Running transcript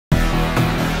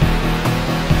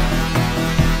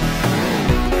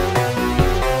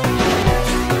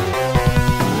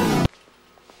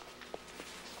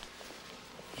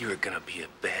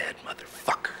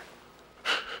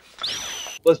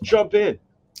let's jump in.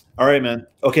 All right, man.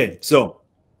 Okay, so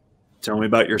tell me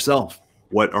about yourself.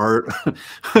 What are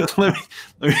let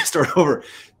me start over.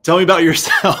 Tell me about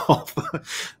yourself.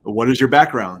 What is your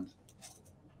background?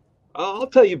 I'll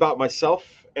tell you about myself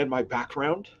and my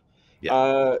background.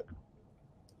 Yeah.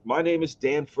 My name is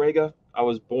Dan Fraga. I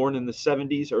was born in the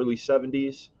 70s, early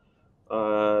 70s.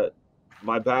 Uh,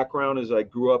 my background is I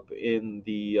grew up in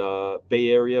the Bay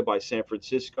Area by San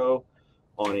Francisco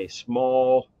on a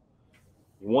small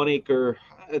 1 acre,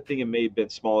 I think it may have been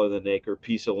smaller than an acre,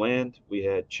 piece of land. We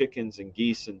had chickens and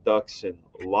geese and ducks and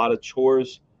a lot of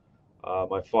chores.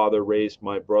 My father raised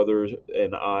my brothers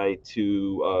and I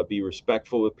to be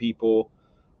respectful of people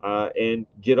and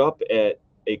get up at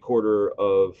a quarter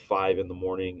of 5 in the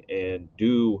morning and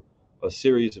do a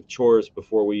series of chores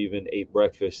before we even ate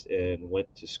breakfast and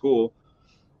went to school,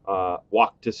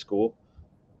 walked to school.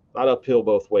 Not uphill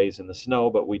both ways in the snow,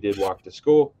 but we did walk to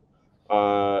school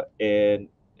and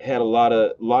had a lot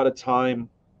of time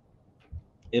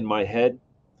in my head.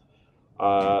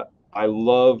 I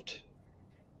loved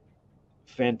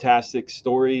fantastic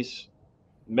stories.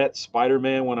 Met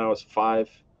Spider-Man when I was 5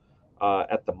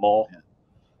 at the mall. Yeah.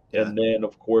 And then,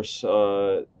 of course,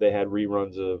 they had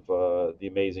reruns of The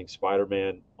Amazing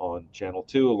Spider-Man on Channel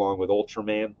 2, along with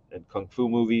Ultraman and Kung Fu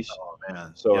movies. Oh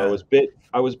man. So Yeah.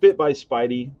 I was bit by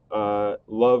Spidey.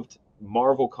 Loved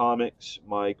Marvel comics.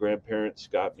 My grandparents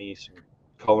got me some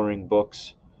coloring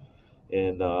books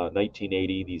in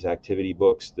 1980. These activity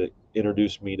books that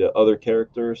introduced me to other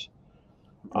characters.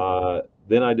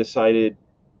 Then I decided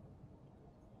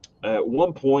at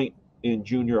one point in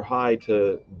junior high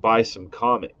to buy some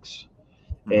comics,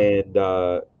 and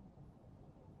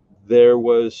there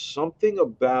was something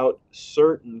about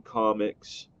certain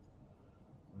comics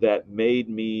that made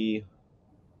me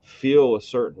feel a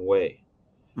certain way.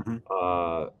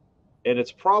 Uh, and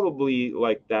it's probably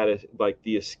like that, like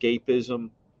the escapism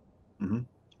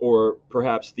or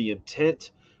perhaps the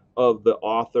intent of the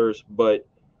authors, but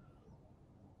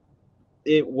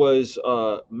it was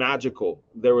magical.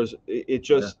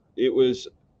 It was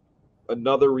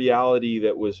another reality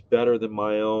that was better than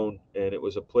my own, and it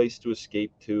was a place to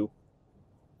escape to.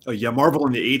 Oh yeah, Marvel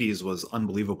in the 80s was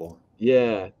unbelievable.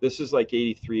 Yeah, this is like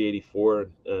 83, 84.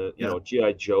 And Yeah.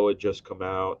 G.I. Joe had just come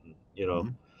out, and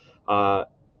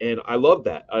and I love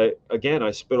that. I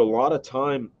spent a lot of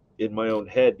time in my own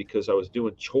head because I was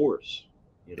doing chores,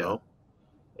 you know.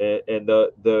 And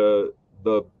the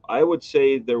I would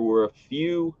say there were a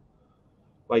few,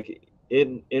 like,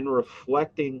 in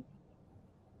reflecting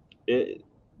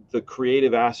the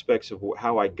creative aspects of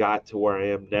how I got to where I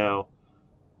am now.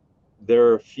 There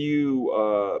are a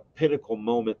few pinnacle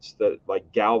moments that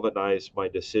like galvanized my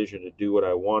decision to do what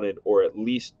I wanted, or at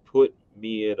least put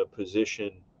me in a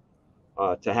position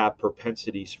to have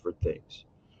propensities for things.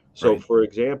 So, Right. for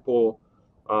example,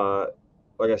 uh,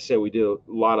 like I said, we did a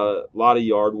lot of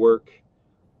yard work.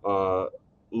 Uh,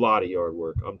 lot of yard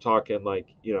work. I'm talking like,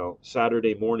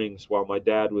 Saturday mornings while my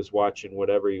dad was watching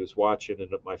whatever he was watching, and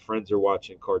my friends are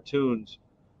watching cartoons.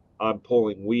 I'm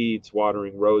pulling weeds,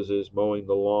 watering roses, mowing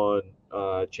the lawn,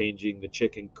 changing the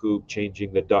chicken coop,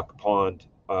 changing the duck pond,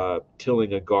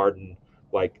 tilling a garden,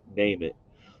 like name it.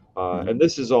 And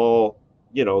this is all,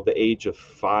 the age of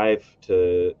 5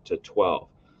 to 12.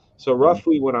 So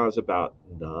roughly when I was about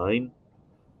 9,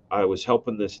 I was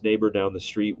helping this neighbor down the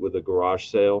street with a garage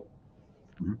sale,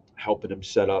 helping him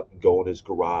set up and go in his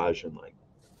garage and like,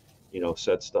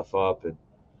 set stuff up. And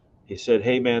he said,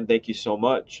 "Hey man, thank you so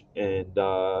much." And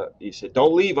he said,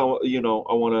 "Don't leave. I want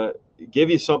to give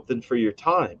you something for your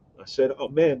time." I said, "Oh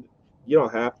man, you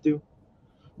don't have to."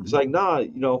 He's like, "Nah,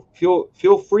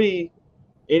 feel free,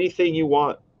 anything you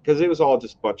want," because it was all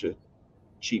just a bunch of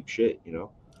cheap shit.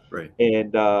 Right.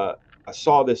 And I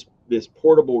saw this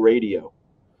portable radio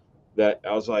that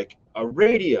I was like, a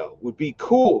radio would be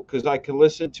cool because I can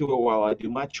listen to it while I do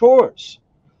my chores.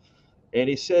 And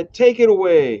he said, "Take it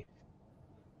away."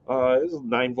 There's a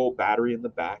 9-volt battery in the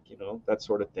back, that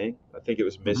sort of thing. I think it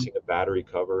was missing a battery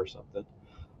cover or something.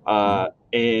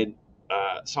 And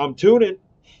so I'm tuning,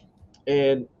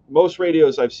 and most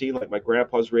radios I've seen, like my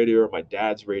grandpa's radio or my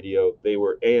dad's radio, they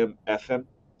were AM, FM.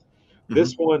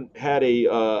 This one had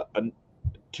a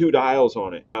 2 dials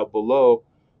on it out below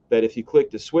that if you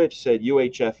clicked the switch said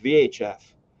UHF, VHF.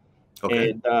 Okay.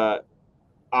 And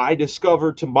I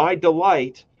discovered to my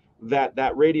delight that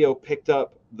that radio picked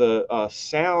up the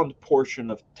sound portion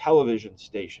of television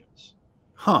stations.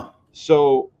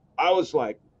 So I was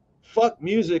like, fuck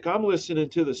music, I'm listening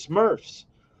to the Smurfs.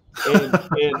 And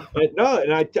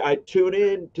I tune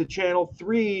in to channel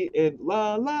 3 and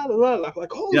la la la la,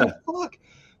 like holy fuck,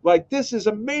 like this is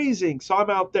amazing. So I'm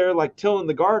out there like tilling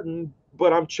the garden,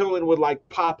 but I'm chilling with like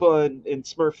Papa and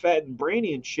Smurfette and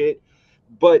Brainy and shit.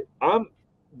 But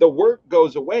the work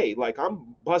goes away. Like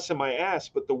I'm busting my ass,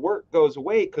 but the work goes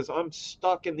away because I'm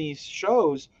stuck in these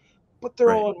shows, but they're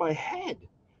Right. all in my head.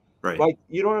 Right. Like,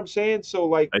 you know what I'm saying? So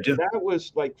like I do. that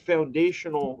was like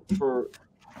foundational for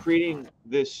creating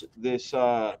this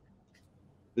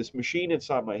machine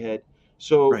inside my head.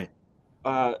 So Right.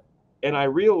 uh and I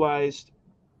realized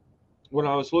when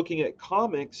I was looking at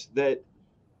comics that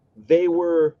they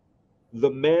were the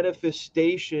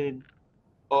manifestation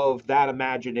of that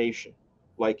imagination.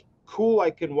 Like, cool, I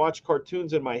can watch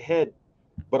cartoons in my head,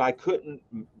 but I couldn't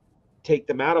take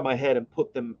them out of my head and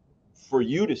put them for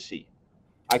you to see.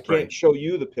 I can't Right. show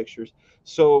you the pictures.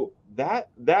 So that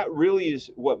really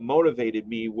is what motivated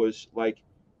me, was like,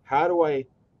 how do I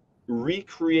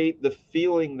recreate the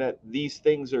feeling that these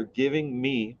things are giving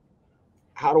me?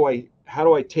 How do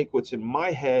I take what's in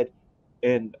my head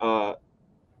and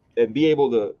be able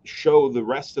to show the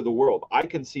rest of the world? I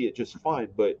can see it just fine,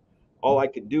 but all I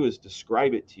can do is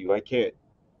describe it to you. I can't,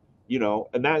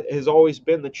 and that has always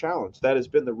been the challenge. That has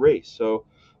been the race. So,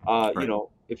 Right.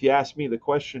 if you ask me the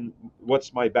question,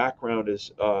 what's my background,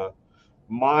 is I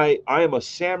am a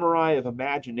samurai of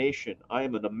imagination. I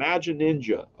am an imagine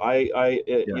ninja.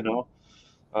 Yeah.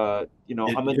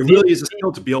 I'm a It ninja. really is a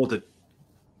skill to be able to.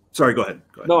 Sorry. Go ahead.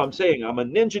 Go ahead. No, I'm saying I'm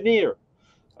an engineer.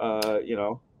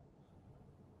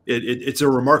 It's a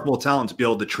remarkable talent to be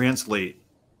able to translate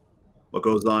what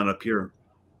goes on up here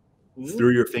Mhm.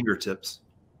 through your fingertips,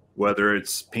 whether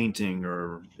it's painting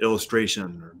or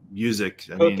illustration or music.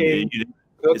 I mean, Cooking,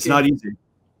 it's not cooking. easy.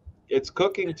 It's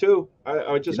cooking too.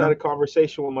 I just Yeah. had a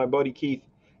conversation with my buddy Keith.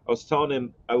 I was telling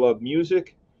him I love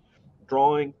music,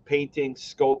 drawing, painting,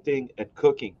 sculpting, and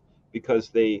cooking because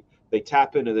they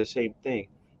tap into the same thing.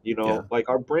 Yeah. Like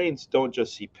our brains don't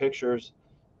just see pictures,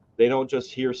 they don't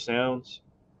just hear sounds,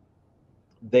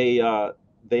 they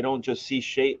don't just see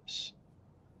shapes.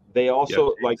 They You have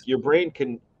also, like, taste. your brain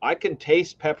can I can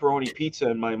taste pepperoni pizza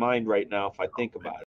in my mind right now if I think about it.